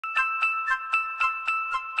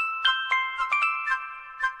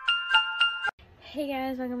Hey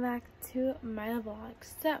guys, welcome back to my vlog.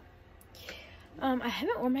 So, I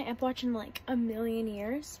haven't worn my Apple Watch in like a million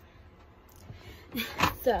years.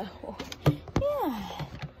 So, yeah.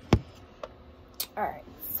 Alright,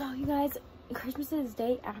 so you guys, Christmas is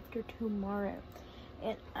day after tomorrow.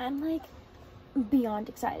 And I'm like beyond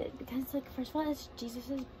excited because like first of all it's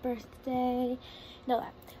Jesus' birthday. No,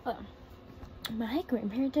 hold on. My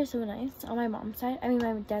grandparents are so nice on my mom's side. I mean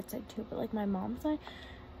my dad's side too, but like my mom's side,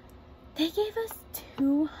 they gave us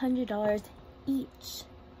 $200 each.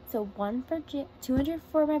 So one for $200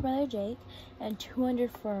 for my brother Jake and $200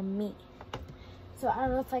 for me. So I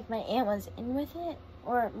don't know if like my aunt was in with it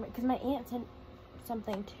or because my aunt sent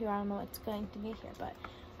something too. I don't know what's going to be here, but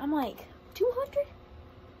I'm like 200.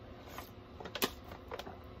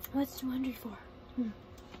 What's 200 for?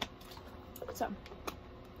 So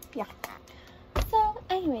yeah. So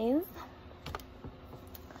anyways,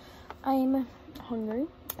 I'm hungry.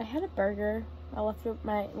 I had a burger, my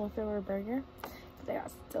leftover burger, because I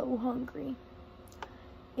got so hungry.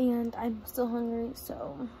 And I'm still hungry,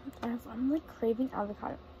 so I'm like craving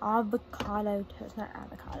avocado toast, not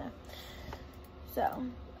avocado. So,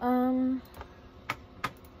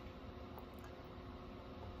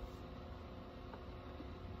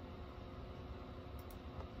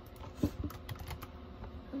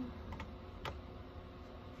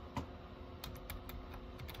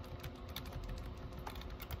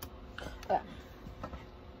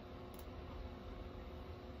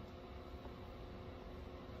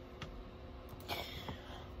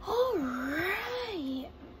 Alright,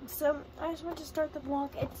 so I just want to start the vlog.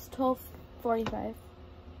 It's 12:45.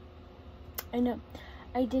 I know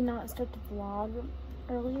I did not start the vlog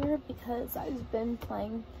earlier because I've been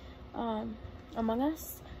playing Among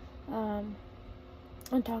Us and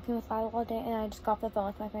talking with Lila all day, and I just got off the phone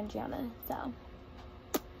with my friend Gianna. So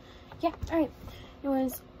yeah, alright.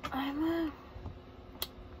 Anyways, I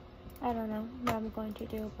don't know what I'm going to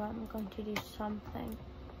do, but I'm going to do something.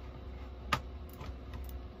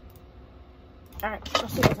 Alright, I'll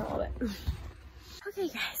see you guys in a little bit. Okay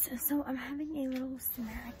guys, so I'm having a little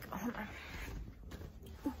snack. Hold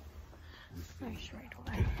on. Very short, hold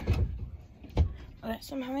on. Okay,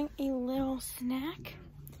 so I'm having a little snack.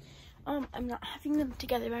 I'm not having them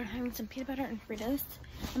together, but I'm having some peanut butter and Fritos.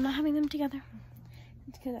 I'm not having them together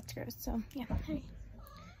because that's gross, so yeah. Hey.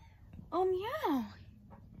 Yeah.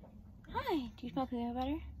 Hi, do you smell peanut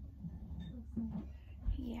butter?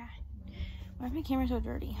 Yeah. Why is my camera so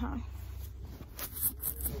dirty, huh?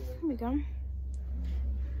 Here we go.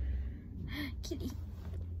 Kitty.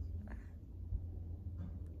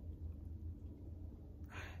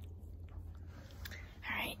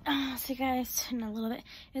 Alright, I'll see you guys in a little bit.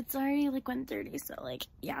 It's already like 1:30, so like,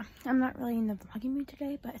 yeah. I'm not really in the vlogging mood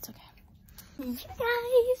today, but it's okay. You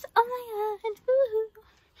guys, oh my god. Woohoo.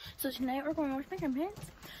 So tonight we're going over to my grandparents.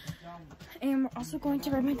 And we're also going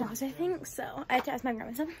to ride my dogs, I think. So I had to ask my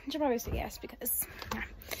grandma. So she'll probably say yes because, yeah.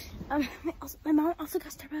 My mom also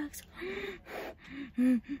got Starbucks.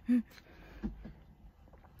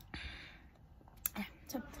 Yeah,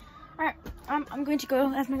 so, alright. I'm going to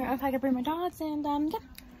go ask my grandma if I can bring my dogs, and, yeah.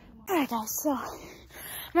 Alright, guys, so,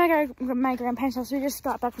 my grandparents also just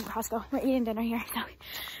got back from Costco. We're eating dinner here, so.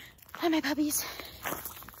 Hi, my puppies.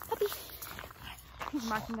 Puppy. He's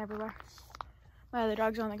marking everywhere. My other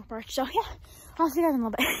dog's on the porch, so yeah, I'll see you guys in a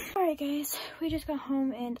little bit. Alright guys, we just got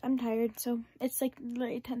home and I'm tired, so it's like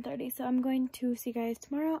literally 10:30, so I'm going to see you guys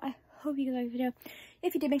tomorrow. I hope you guys like the video.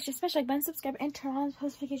 If you did, make sure to smash like button, subscribe, and turn on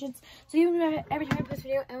post notifications so you remember every time I post a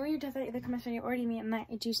video. And when you're done, either comment on your or me on my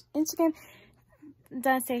Instagram.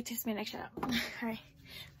 Don't say to me next shout out. Alright,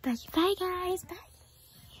 bye guys, bye.